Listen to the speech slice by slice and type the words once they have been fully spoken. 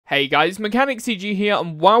Hey guys, Mechanic CG here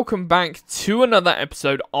and welcome back to another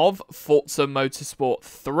episode of Forza Motorsport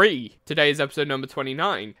 3. Today is episode number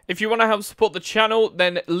 29. If you want to help support the channel,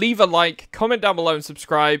 then leave a like, comment down below and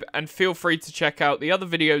subscribe, and feel free to check out the other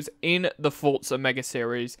videos in the Forza Mega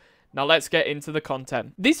Series. Now let's get into the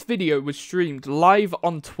content. This video was streamed live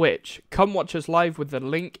on Twitch. Come watch us live with the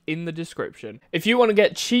link in the description. If you want to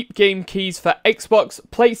get cheap game keys for Xbox,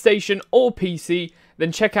 PlayStation or PC,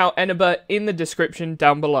 then check out Eneba in the description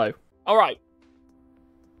down below. Alright.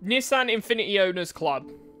 Nissan Infiniti Owners Club.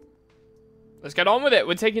 Let's get on with it.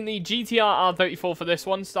 We're taking the GTR R34 for this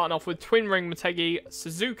one, starting off with Twin Ring Motegi,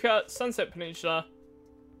 Suzuka, Sunset Peninsula,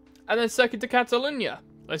 and then Circuit de Catalunya.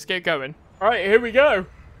 Let's get going. Alright, here we go.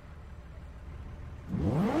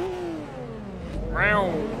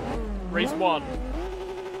 Race 1.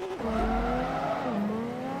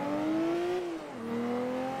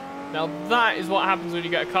 Now that is what happens when you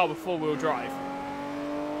get a car with four-wheel drive.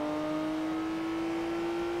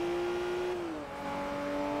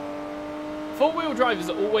 Four-wheel drive is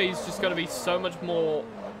always just going to be so much more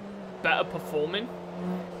better performing.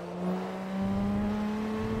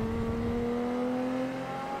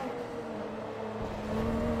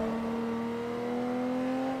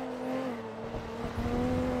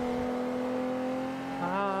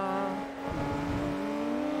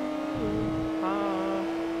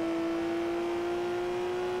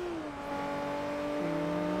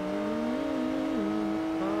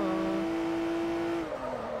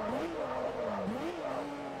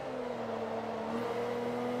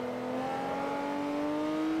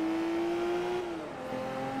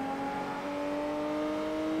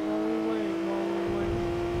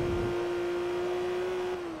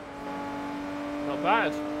 Not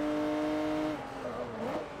bad.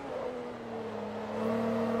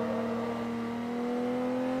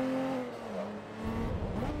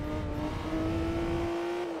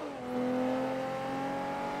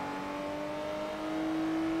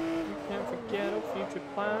 Can't forget our future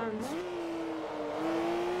plans.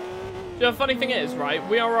 The funny thing is, right,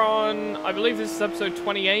 we are on, I believe this is episode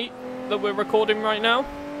 28 that we're recording right now,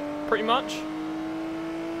 pretty much.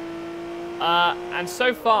 And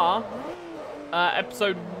so far,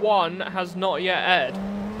 episode 1 has not yet aired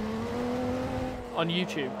on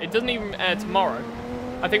YouTube. It doesn't even air tomorrow.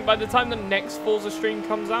 I think by the time the next Forza stream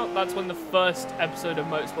comes out, that's when the first episode of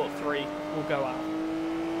Motorsport 3 will go out.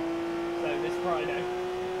 So this Friday.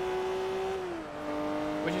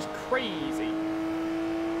 Which is crazy.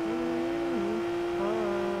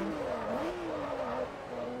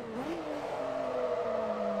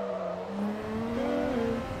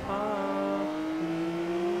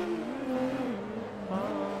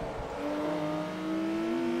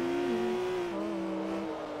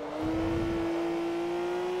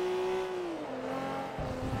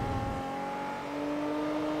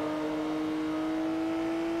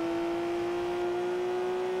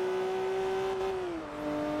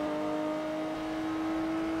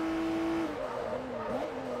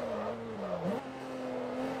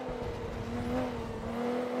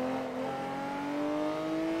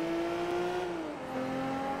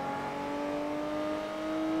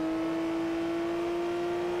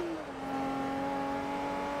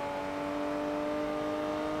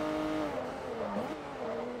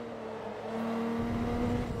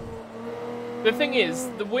 The thing is,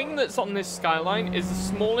 the wing that's on this Skyline is the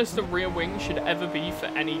smallest a rear wing should ever be for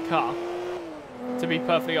any car, to be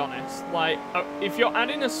perfectly honest. Like, if you're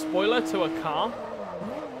adding a spoiler to a car,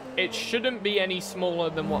 it shouldn't be any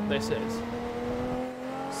smaller than what this is.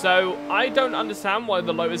 So, I don't understand why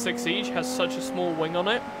the Lotus Exige has such a small wing on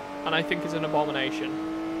it, and I think it's an abomination.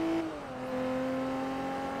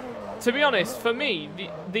 To be honest, for me,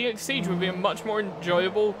 the Exige would be a much more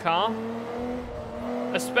enjoyable car.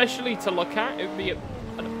 Especially to look at, it would be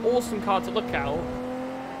an awesome car to look at.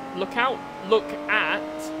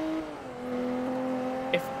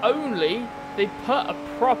 If only they put a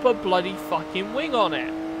proper bloody fucking wing on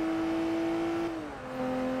it.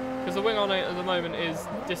 Because the wing on it at the moment is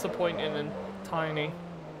disappointing and tiny.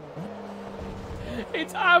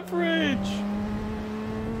 It's average!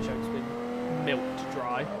 The joke's been milked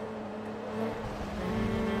dry.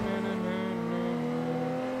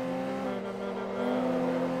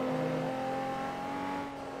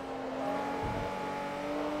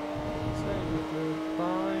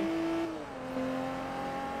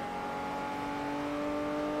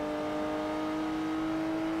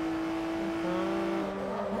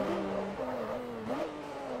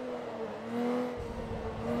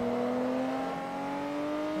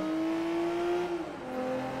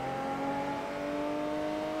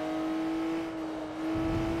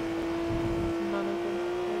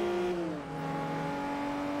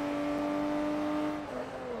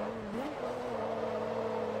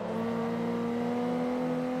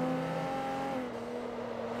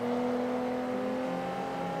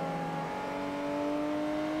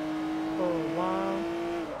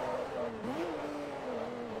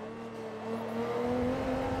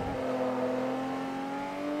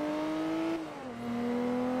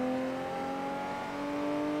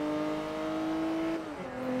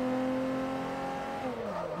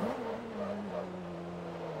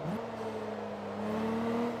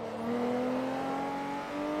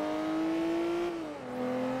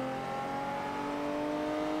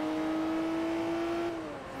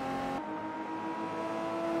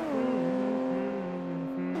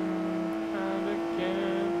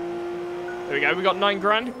 There we go, we got 9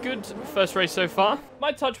 grand. Good first race so far.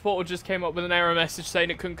 My touch portal just came up with an error message saying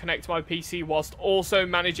it couldn't connect to my PC whilst also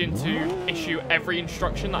managing to issue every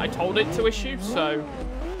instruction that I told it to issue, so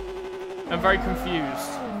I'm very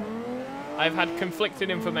confused. I've had conflicting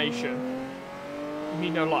information. Me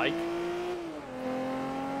no like.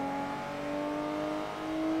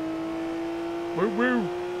 Woo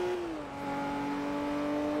woo.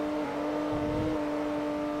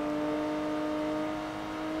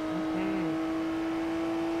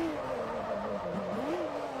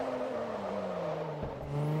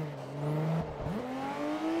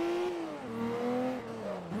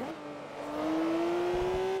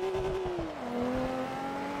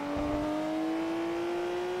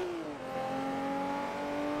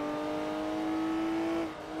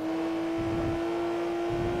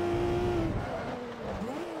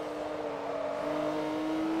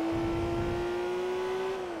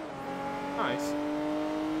 Nice.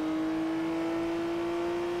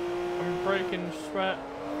 I'm breaking sweat.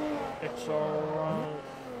 It's alright.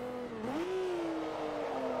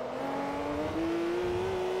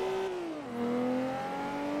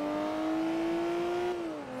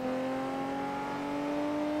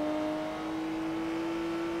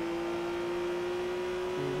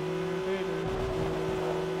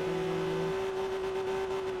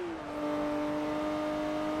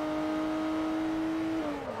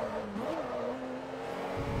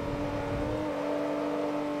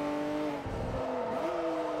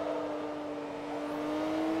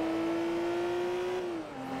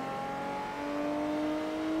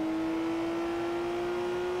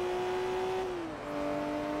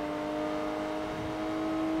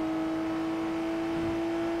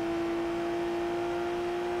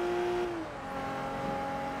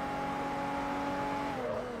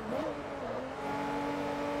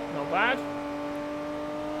 Bad.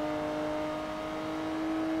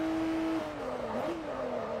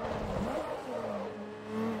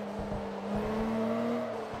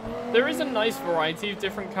 There is a nice variety of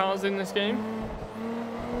different cars in this game,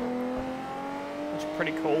 which is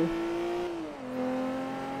pretty cool.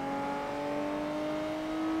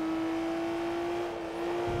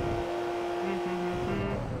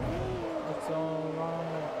 It's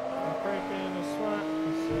alright. I'm breaking a sweat.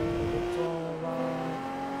 It's alright.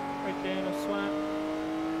 Breaking a sweat,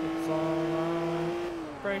 it's alright.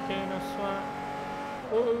 Breaking a sweat.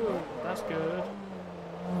 Ooh, that's good.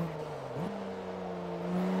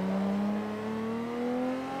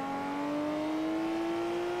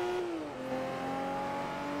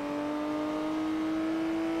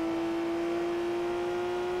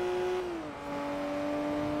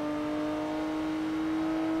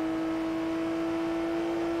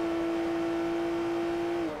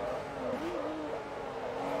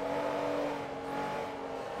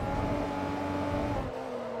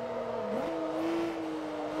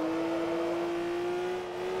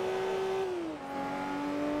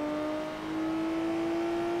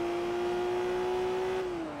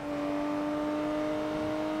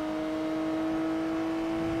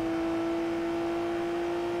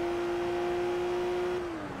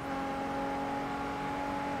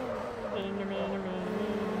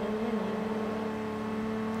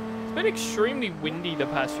 It's been extremely windy the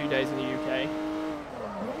past few days in the UK.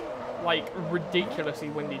 Like, ridiculously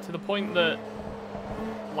windy, to the point that,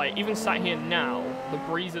 like, even sat here now, the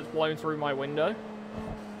breeze that's blowing through my window,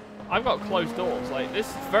 I've got closed doors. Like,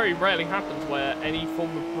 this very rarely happens where any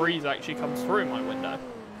form of breeze actually comes through my window.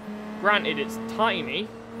 Granted, it's tiny,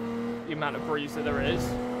 the amount of breeze that there is,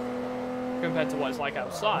 compared to what it's like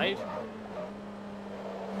outside.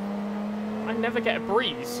 I never get a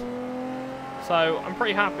breeze, so I'm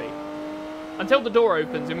pretty happy. Until the door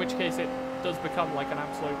opens, in which case it does become like an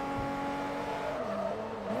absolute,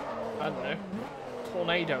 I don't know,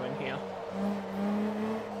 tornado in here.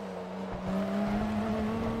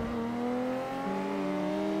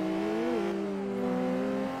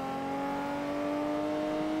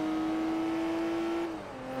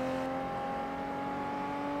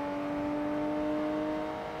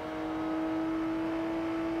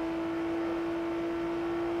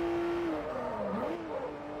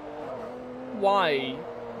 Why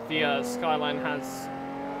the Skyline has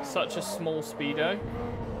such a small speedo.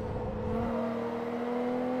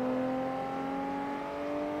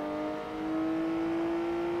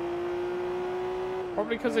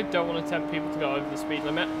 Probably because they don't want to tempt people to go over the speed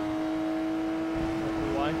limit.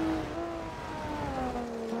 That's why.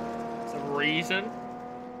 It's a reason.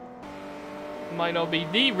 Might not be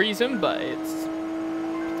the reason, but it's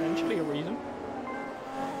potentially a reason.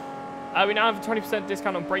 We now have a 20%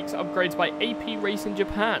 discount on brakes upgrades by AP Racing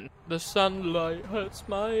Japan. The sunlight hurts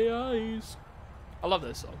my eyes. I love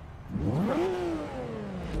this song.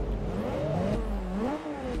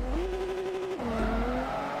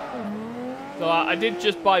 So I did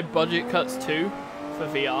just buy Budget Cuts 2 for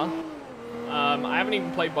VR. I haven't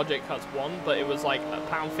even played Budget Cuts 1, but it was like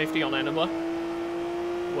 £1.50 on Enema.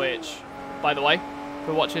 Which, by the way, if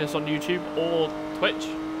you're watching this on YouTube or Twitch,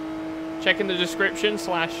 check in the description /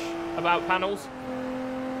 about panels.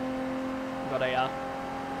 Got a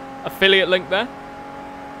affiliate link there.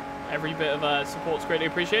 Every bit of support's greatly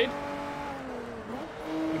appreciated.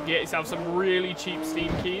 You can get yourself some really cheap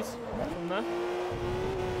Steam keys from there.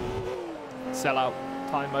 Sell out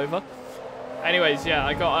time over. Anyways, yeah,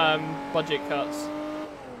 I got Budget Cuts.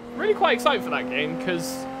 Really quite excited for that game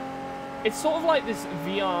because it's sort of like this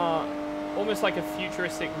VR, almost like a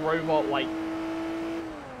futuristic robot-like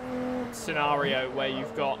scenario where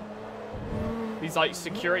you've got these like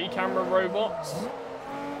security camera robots.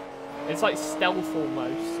 It's like stealth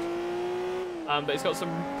almost, but it's got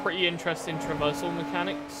some pretty interesting traversal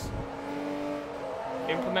mechanics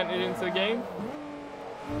implemented into the game.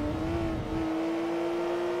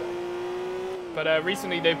 But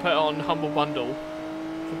recently they put it on Humble Bundle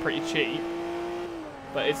for pretty cheap.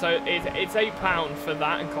 But it's £8 for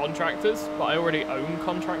that and Contractors. But I already own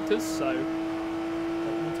Contractors, so I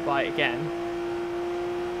don't need to buy it again.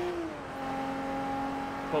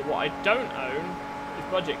 But what I don't own is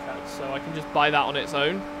Budget Cuts, so I can just buy that on its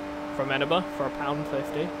own from Enema for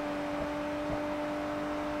 £1.50.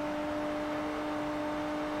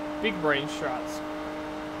 Big brain strats.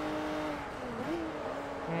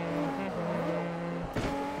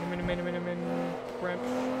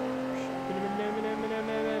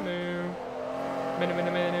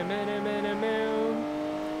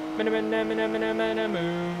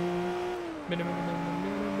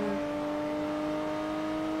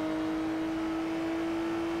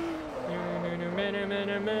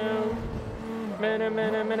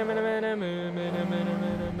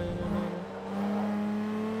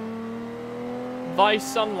 Thy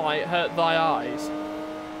sunlight hurt thy eyes.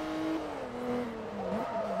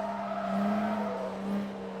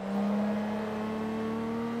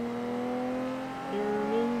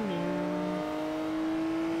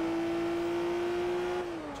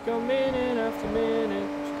 Just go minute after minute,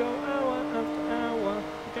 just go hour after hour.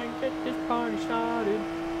 We can't get this party started.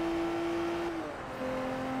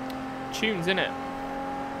 Tunes, innit?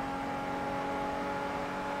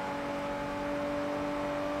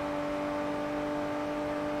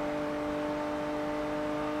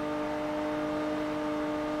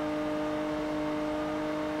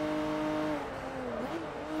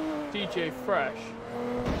 DJ Fresh,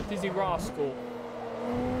 Dizzy Rascal.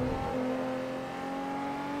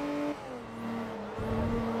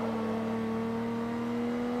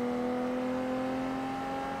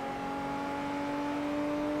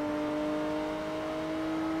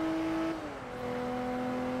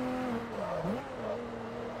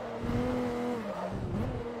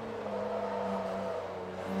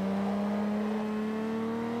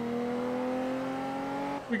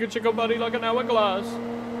 We can check our body like an hourglass.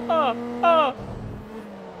 Ah, ah.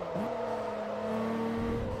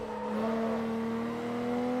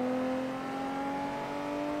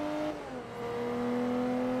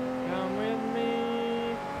 Come with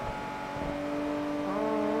me.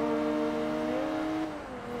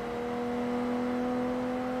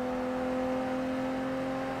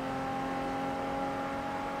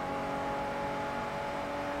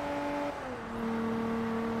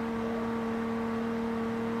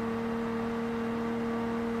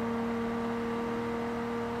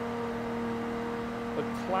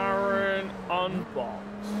 McLaren Unbox.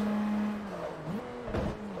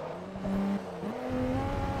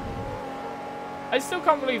 I still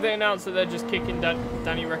can't believe they announced that they're just kicking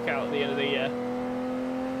Danny Rick out at the end of the year.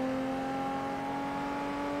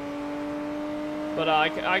 But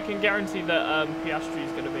I can guarantee that Piastri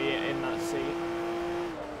is going to be in that seat.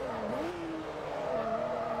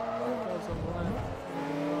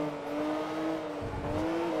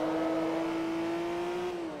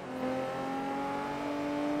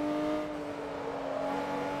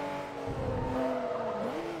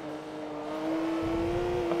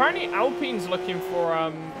 Apparently Alpine's looking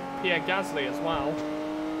for Pierre Gasly as well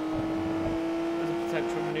as a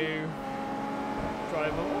potential new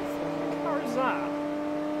driver. What car is that?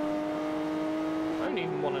 I don't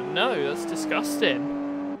even want to know. That's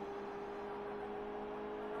disgusting.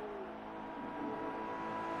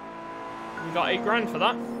 We got £8 for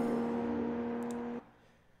that.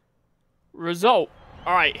 Result.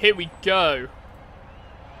 Alright, here we go.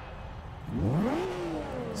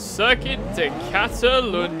 Circuit de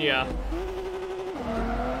Catalunya.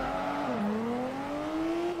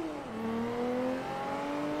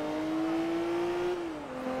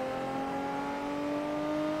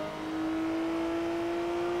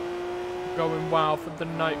 Going wild for the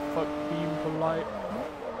night, fuck being polite.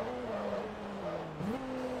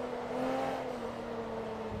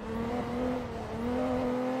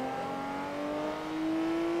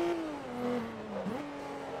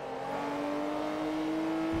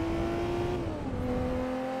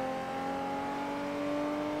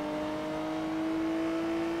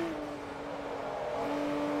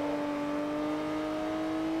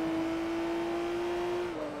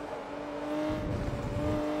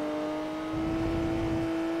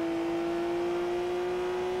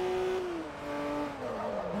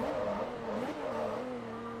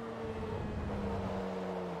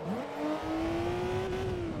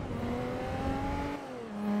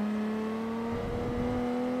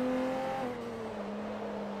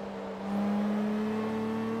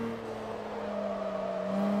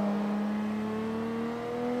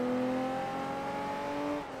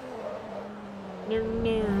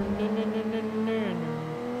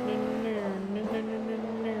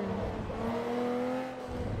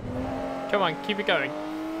 Come on, keep it going.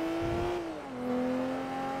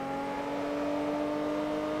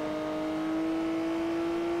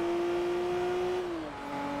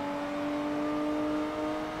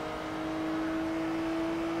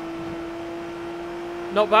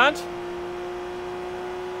 Not bad.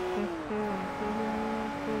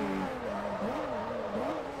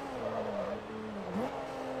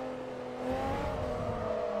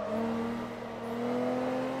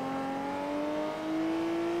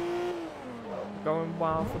 Going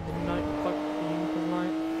wild for the night, fuck being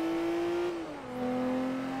polite.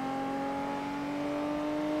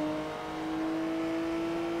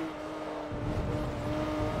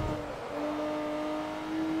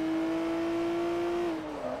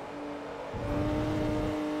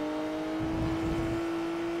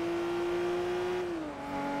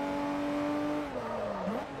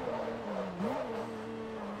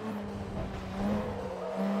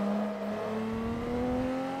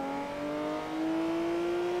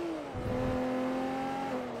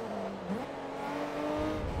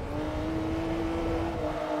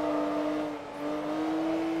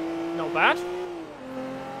 Not bad.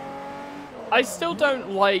 I still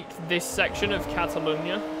don't like this section of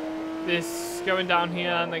Catalunya. This going down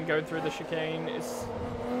here and then going through the chicane is...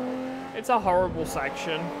 it's a horrible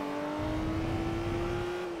section.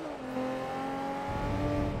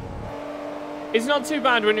 It's not too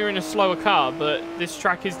bad when you're in a slower car, but this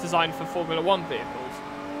track is designed for Formula 1 vehicles.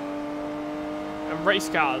 And race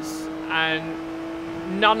cars.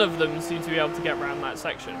 And none of them seem to be able to get around that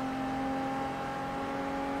section.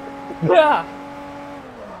 Yeah.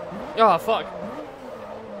 Oh, fuck.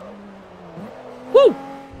 Woo!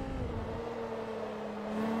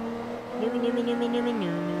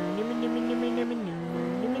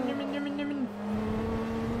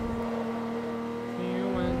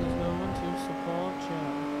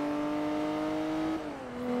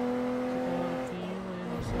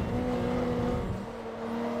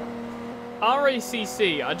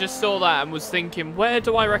 RACC, I just saw that and was thinking, where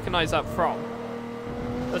do I recognize that from?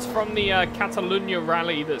 That's from the Catalunya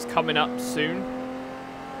rally that's coming up soon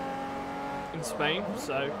in Spain,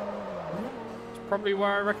 so it's probably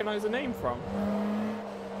where I recognize the name from.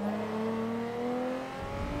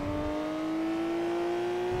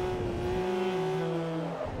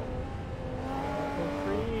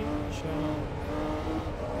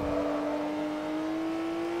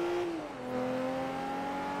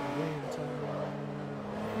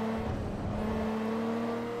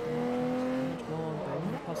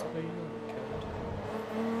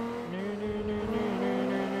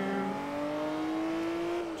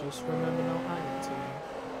 Just remember no identity.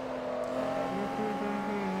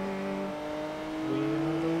 We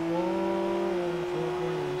are the world of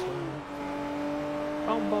winter.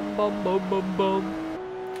 Bum bum bum bum bum bum.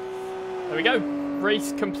 There we go.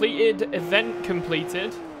 Race completed. Event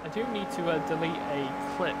completed. I do need to delete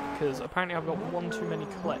a clip because apparently I've got one too many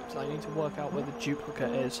clips. I need to work out where the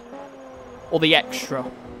duplicate is. Or the extra.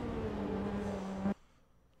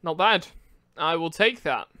 Not bad. I will take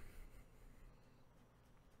that.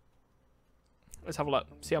 Let's have a look.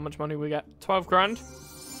 See how much money we get. 12 grand.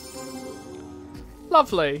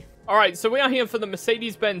 Lovely. Alright, so we are here for the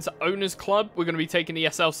Mercedes-Benz Owners Club. We're going to be taking the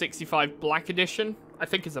SL65 Black Edition. I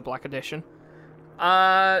think it's a Black Edition.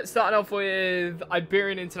 Starting off with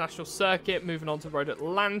Iberian International Circuit. Moving on to Road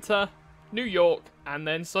Atlanta. New York. And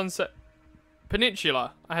then Sunset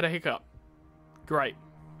Peninsula. I had a hiccup. Great.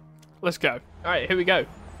 Let's go. Alright, here we go.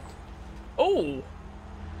 Oh!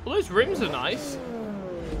 Well, those rims are nice.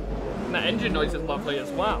 And that engine noise is lovely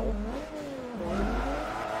as well.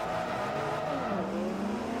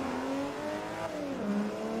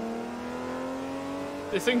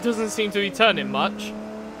 This thing doesn't seem to be turning much.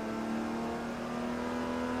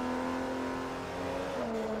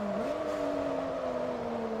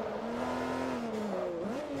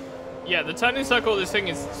 Yeah, the turning circle of this thing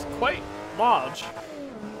is quite large.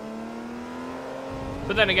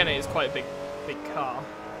 But then again, it is quite a big car.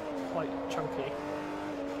 Quite chunky.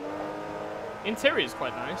 Interior is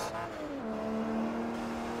quite nice.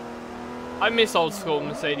 I miss old school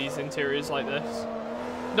Mercedes interiors like this.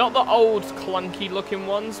 Not the old clunky looking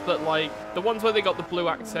ones, but like the ones where they got the blue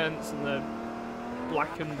accents and the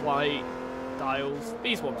black and white dials.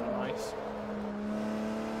 These ones are nice.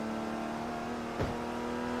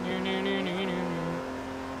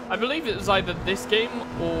 I believe it was either this game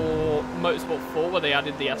or Motorsport 4 where they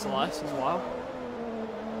added the SLS as well.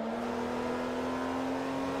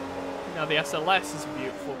 Now the SLS is a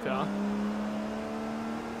beautiful car.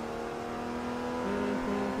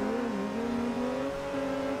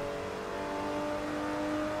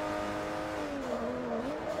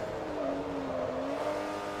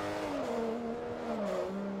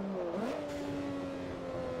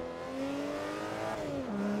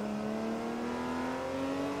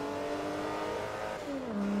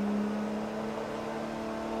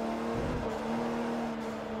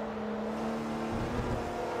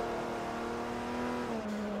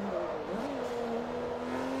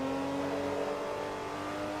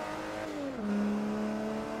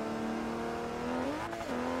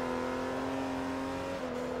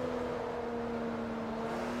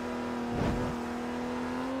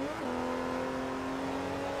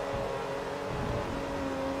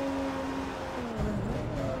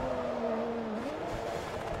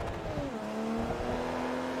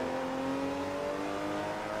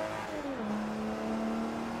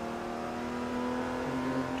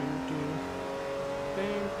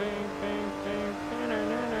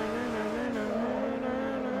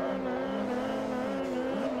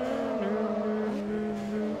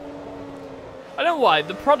 I don't know why,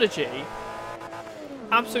 the Prodigy,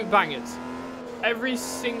 absolute bangers. Every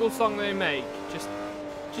single song they make, just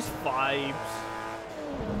vibes.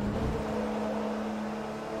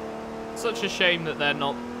 Such a shame that they're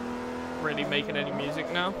not really making any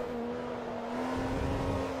music now.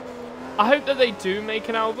 I hope that they do make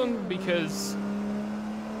an album because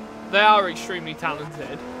they are extremely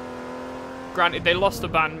talented. Granted, they lost a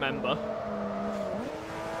band member.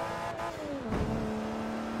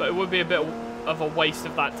 But it would be a bit of a waste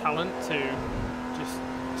of that talent to just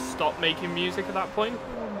stop making music at that point.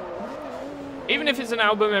 Even if it's an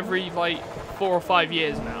album every, like, 4 or 5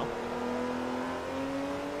 years now.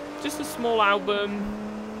 Just a small album.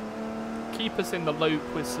 Keep us in the loop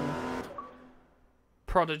with some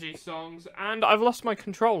Prodigy songs. And I've lost my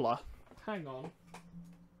controller. Hang on.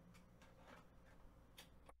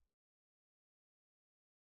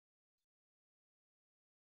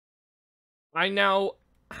 I now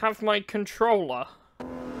have my controller. There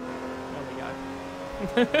we go.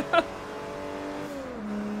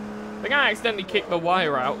 I think I accidentally kicked the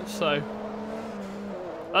wire out, so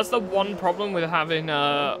that's the one problem with having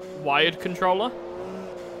a wired controller,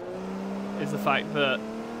 is the fact that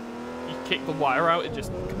you kick the wire out, it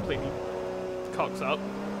just completely cocks up.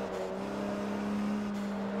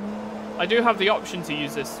 I do have the option to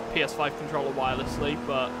use this PS5 controller wirelessly,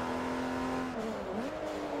 but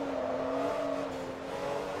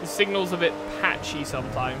the signal's a bit patchy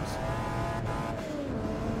sometimes.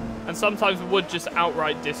 And sometimes would just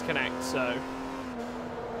outright disconnect, so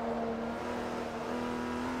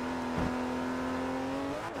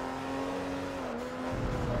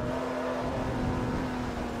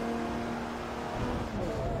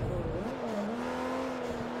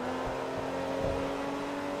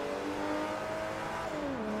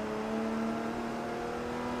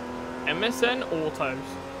MSN Autos.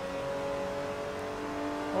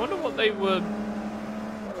 I wonder what they were,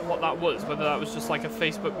 what that was, whether that was just like a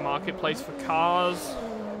Facebook marketplace for cars.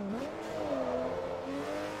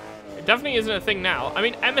 It definitely isn't a thing now. I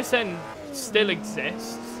mean, MSN still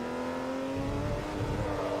exists,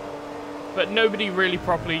 but nobody really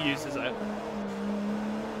properly uses it.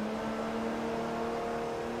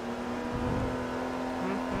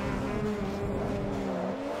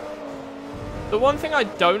 The one thing I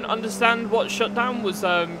don't understand what shut down was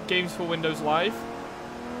Games for Windows Live.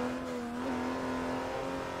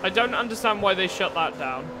 I don't understand why they shut that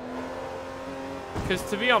down. Because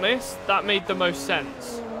to be honest, that made the most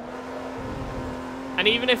sense. And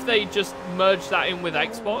even if they just merged that in with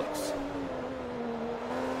Xbox,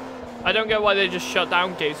 I don't get why they just shut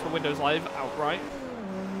down Games for Windows Live outright.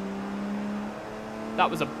 That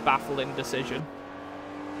was a baffling decision.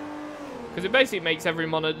 Because it basically makes every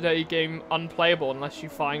modern day game unplayable unless you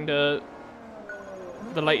find a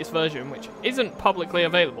the latest version, which isn't publicly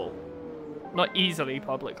available. Not easily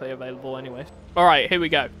publicly available, anyway. Alright, here we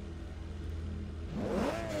go.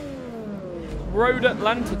 Road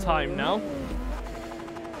Atlanta time now.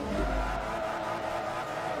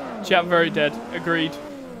 Chat very dead. Agreed.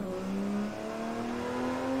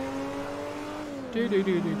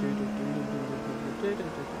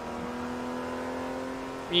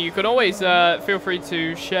 You can always feel free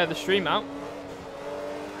to share the stream out.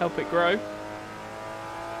 Help it grow.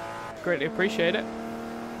 Greatly appreciate it.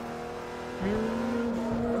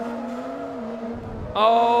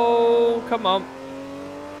 Oh, come on.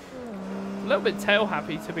 A little bit tail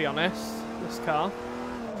happy, to be honest, this car.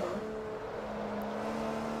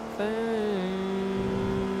 Thanks.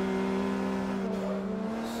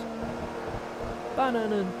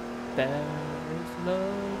 Banana, there is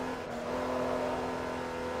love.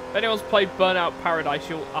 If anyone's played Burnout Paradise,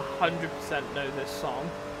 you'll 100% know this song.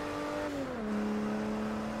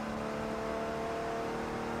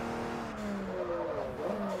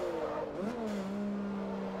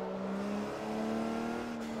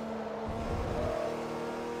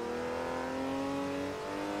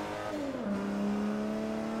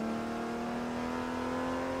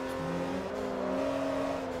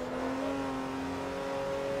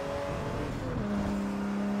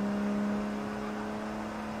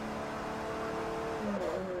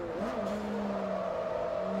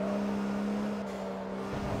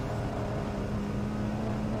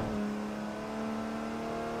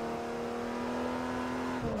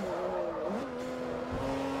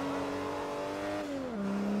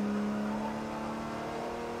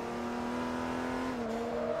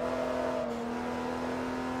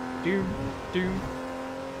 Doom, doom,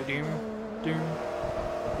 doom, doom,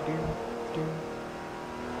 doom, doom.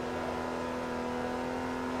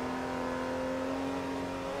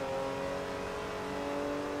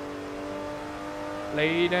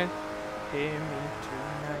 Lady, hear me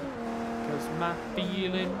tonight, 'cause my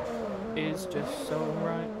feeling is just so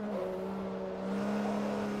right.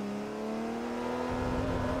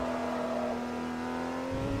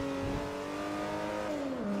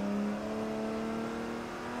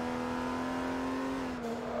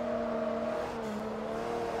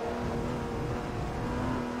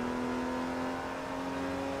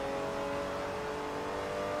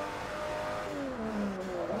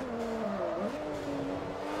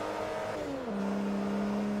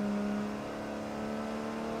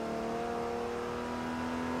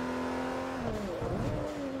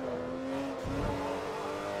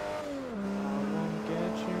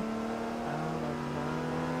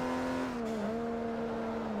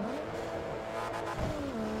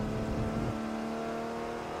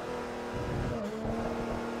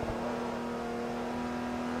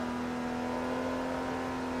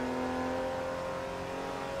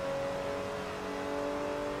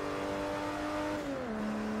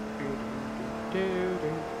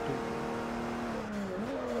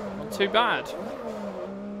 Not too bad.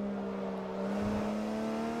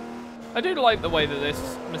 I do like the way that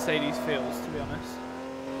this Mercedes feels, to be honest.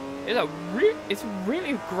 It's a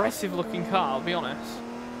really aggressive looking car, I'll be honest.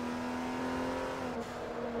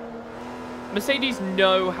 Mercedes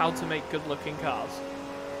know how to make good looking cars.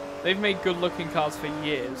 They've made good looking cars for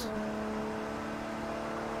years.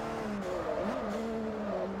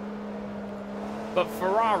 But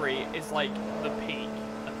Ferrari is like the peak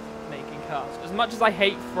of making cars. As much as I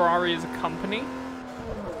hate Ferrari as a company,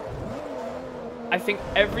 I think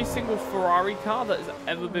every single Ferrari car that has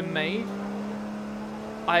ever been made,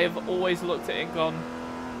 I have always looked at it and gone,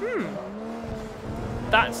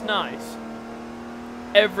 that's nice.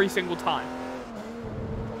 Every single time.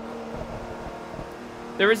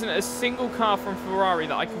 There isn't a single car from Ferrari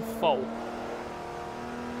that I can fault.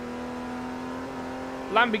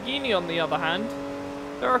 Lamborghini, on the other hand,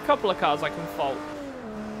 there are a couple of cars I can fault.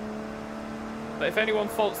 But if anyone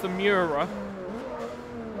faults the Miura,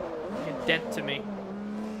 you're dead to me.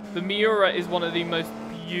 The Miura is one of the most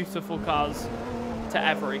beautiful cars to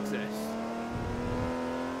ever exist.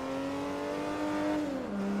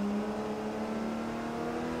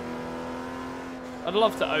 I'd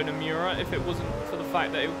love to own a Miura if it wasn't for the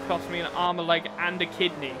fact that it would cost me an arm, a leg, and a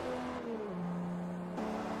kidney.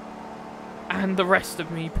 And the rest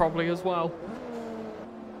of me, probably, as well.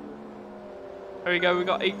 There we go, we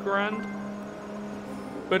got 8 grand.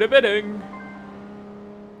 Bada-bidding.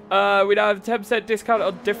 We now have a 10% discount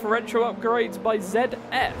on differential upgrades by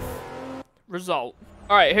ZF. Result.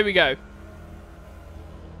 Alright, here we go.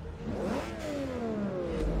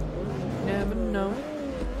 Never know.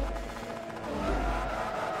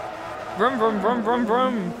 Vroom, vroom, vroom, vroom,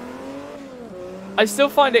 vroom. I still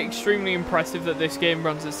find it extremely impressive that this game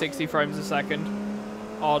runs at 60 frames a second.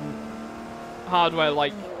 on hardware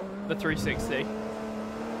like the 360.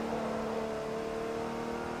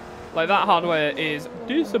 Like, that hardware is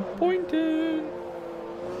disappointing.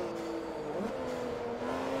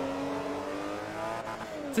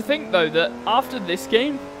 To think, though, that after this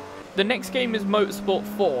game, the next game is Motorsport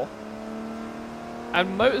 4.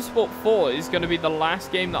 And Motorsport 4 is going to be the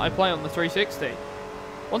last game that I play on the 360.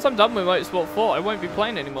 Once I'm done with Motorsport 4, I won't be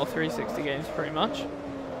playing any more 360 games, pretty much.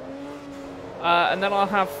 And then I'll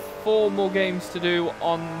have 4 more games to do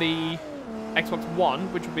on the Xbox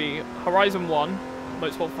One, which will be Horizon 1,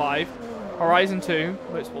 Motorsport 5, Horizon 2,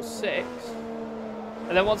 Motorsport 6.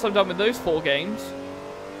 And then once I'm done with those 4 games,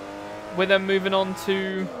 we're then moving on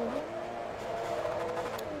to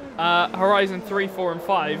Horizon 3, 4, and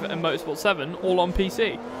 5, and Motorsport 7, all on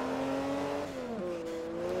PC.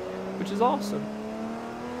 Which is awesome.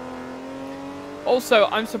 Also,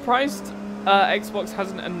 I'm surprised Xbox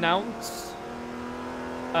hasn't announced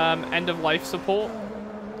end-of-life support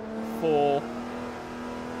for,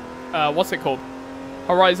 what's it called?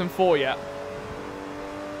 Horizon 4 yet.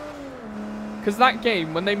 Because that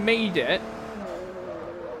game, when they made it,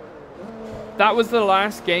 that was the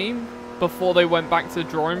last game before they went back to the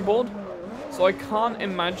drawing board. So I can't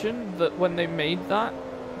imagine that when they made that,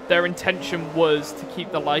 their intention was to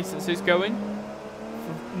keep the licenses going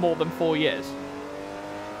for more than 4 years.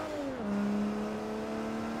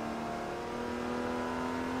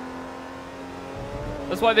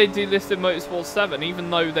 That's why they delisted Motorsport 7,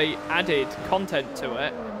 even though they added content to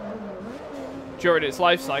it during its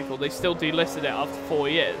life cycle. They still delisted it after 4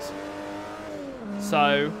 years.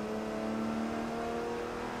 So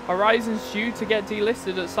Horizon's due to get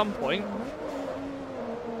delisted at some point.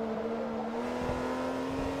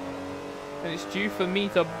 And it's due for me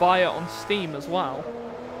to buy it on Steam as well.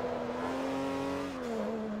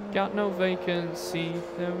 Got no vacancy,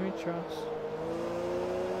 that we trust.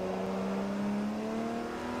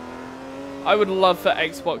 I would love for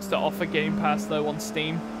Xbox to offer Game Pass though on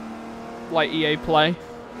Steam, like EA Play.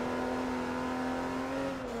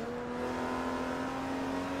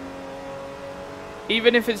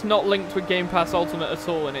 Even if it's not linked with Game Pass Ultimate at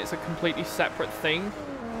all and it's a completely separate thing,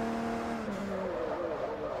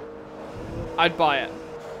 I'd buy it.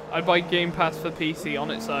 I'd buy Game Pass for PC on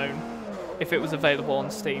its own if it was available on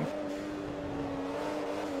Steam.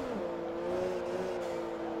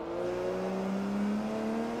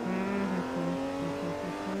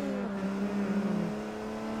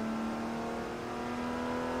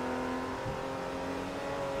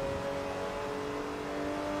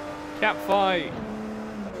 Cat fight.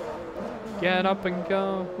 Get up and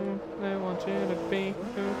go. They want you to be.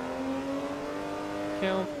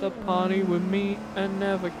 Kill the party with me and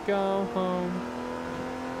never go home.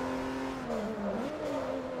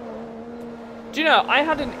 Do you know, I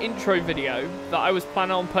had an intro video that I was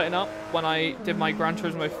planning on putting up when I did my Gran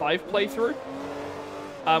Turismo 5 playthrough,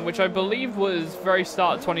 which I believe was very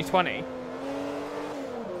start of 2020.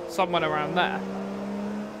 Somewhere around there.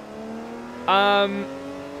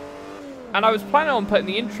 And I was planning on putting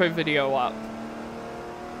the intro video up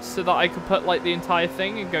so that I could put like the entire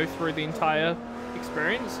thing and go through the entire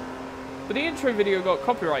experience. But the intro video got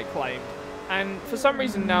copyright claimed, and for some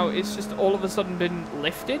reason now it's just all of a sudden been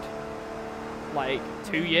lifted. Like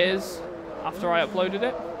 2 years after I uploaded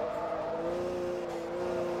it.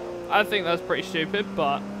 I think that's pretty stupid,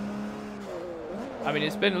 but I mean,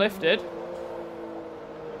 it's been lifted.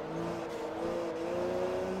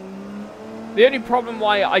 The only problem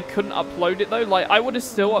why I couldn't upload it though, like I would have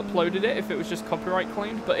still uploaded it if it was just copyright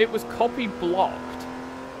claimed, but it was copy blocked.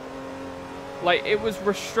 Like it was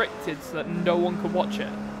restricted so that no one could watch it.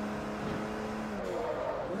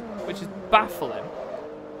 Which is baffling.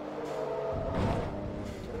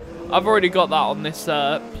 I've already got that on this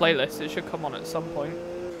playlist. It should come on at some point,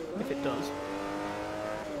 if it does.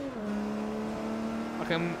 I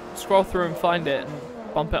can scroll through and find it and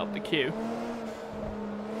bump it up the queue.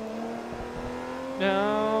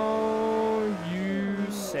 Now you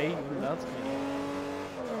say you love me.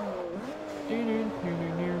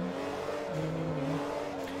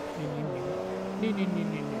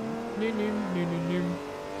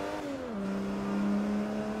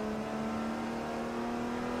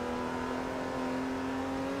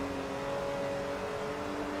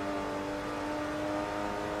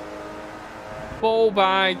 Ball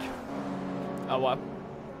bag. Oh well.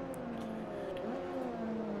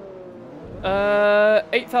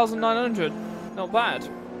 8,900. Not bad.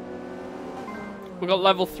 We got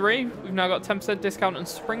level 3. We've now got 10% discount on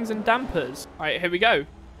springs and dampers. Alright, here we go.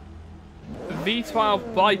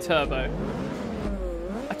 V12 bi-turbo.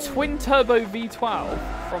 A twin-turbo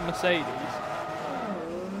V12 from Mercedes.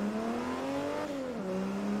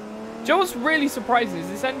 you know what's really surprising is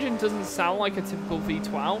this engine doesn't sound like a typical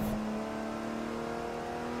V12.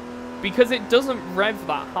 Because it doesn't rev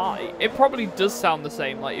that high. It probably does sound the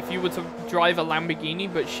same. Like, if you were to drive a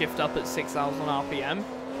Lamborghini but shift up at 6,000 RPM,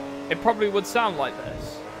 it probably would sound like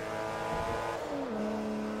this.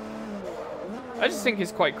 I just think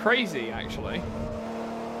it's quite crazy, actually.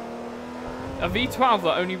 A V12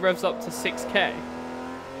 that only revs up to 6K.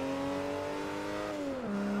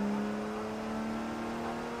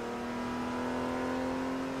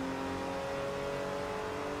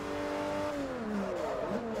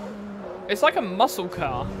 It's like a muscle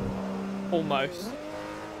car, almost.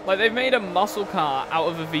 Like, they've made a muscle car out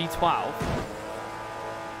of a V12.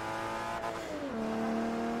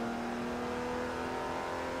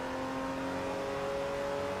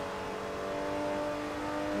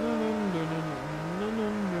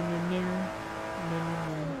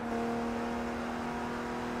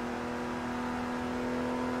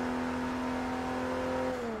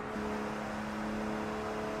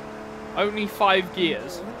 Only 5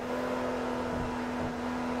 gears.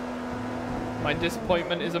 My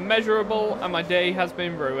disappointment is immeasurable, and my day has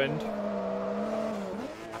been ruined.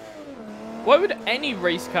 Why would any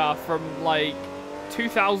race car from, like,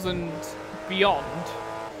 2000 beyond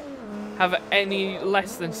have any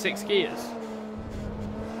less than 6 gears?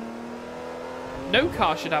 No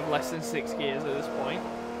car should have less than 6 gears at this point.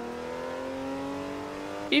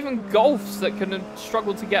 Even Golfs that can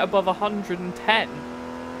struggle to get above 110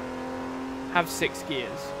 have 6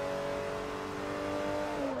 gears.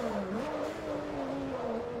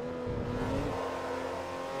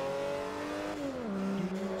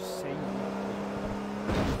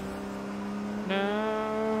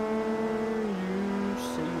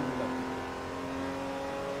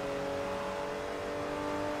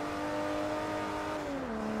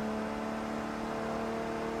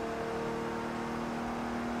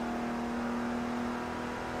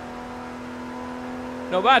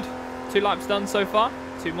 Not bad. 2 laps done so far.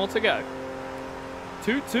 2 more to go.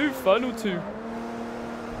 2-2, final 2.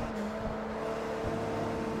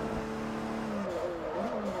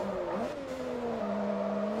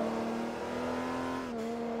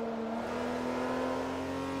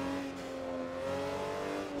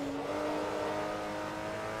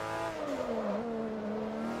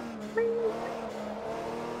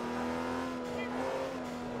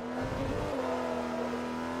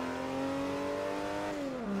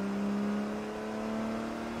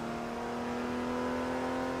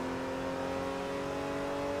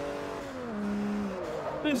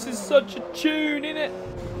 This is such a tune, innit?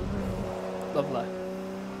 Lovely.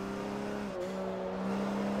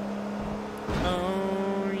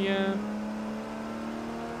 Oh, yeah.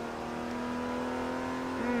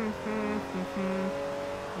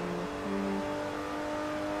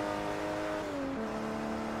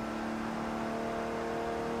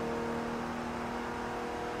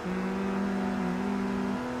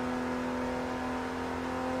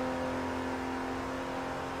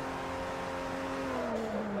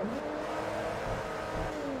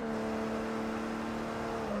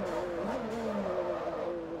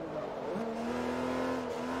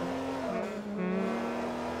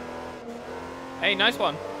 Hey, nice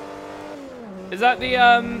one. Is that the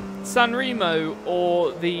San Remo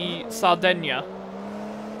or the Sardinia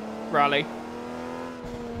rally?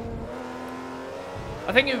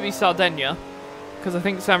 I think it would be Sardinia, because I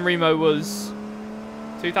think San Remo was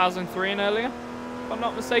 2003 and earlier, if I'm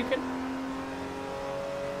not mistaken.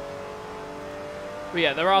 But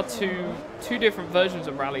yeah, there are two different versions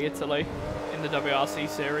of Rally Italy in the WRC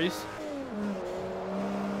series.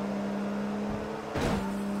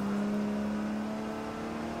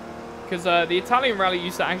 Because the Italian rally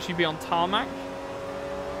used to actually be on tarmac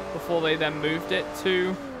before they then moved it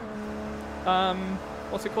to,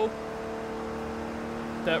 what's it called?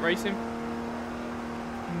 Dirt racing.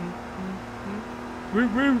 Woo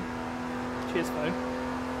woo! Cheers, phone.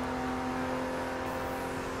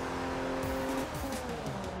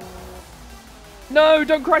 No,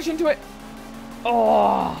 don't crash into it!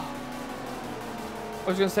 Oh! I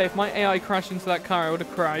was going to say, if my AI crashed into that car, I would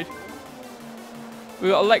have cried. We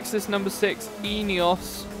got a Lexus number 6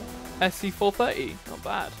 Eneos SC430. Not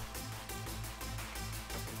bad.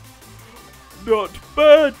 Not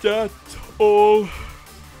bad at all.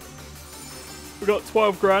 We got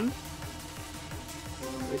 12 grand,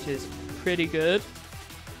 which is pretty good.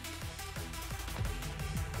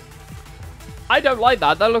 I don't like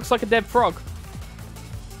that. That looks like a dead frog.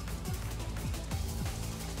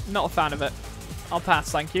 Not a fan of it. I'll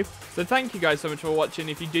pass, thank you. So thank you guys so much for watching.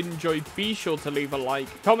 If you did enjoy, be sure to leave a like,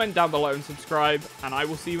 comment down below and subscribe, and I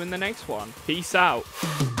will see you in the next one. Peace out.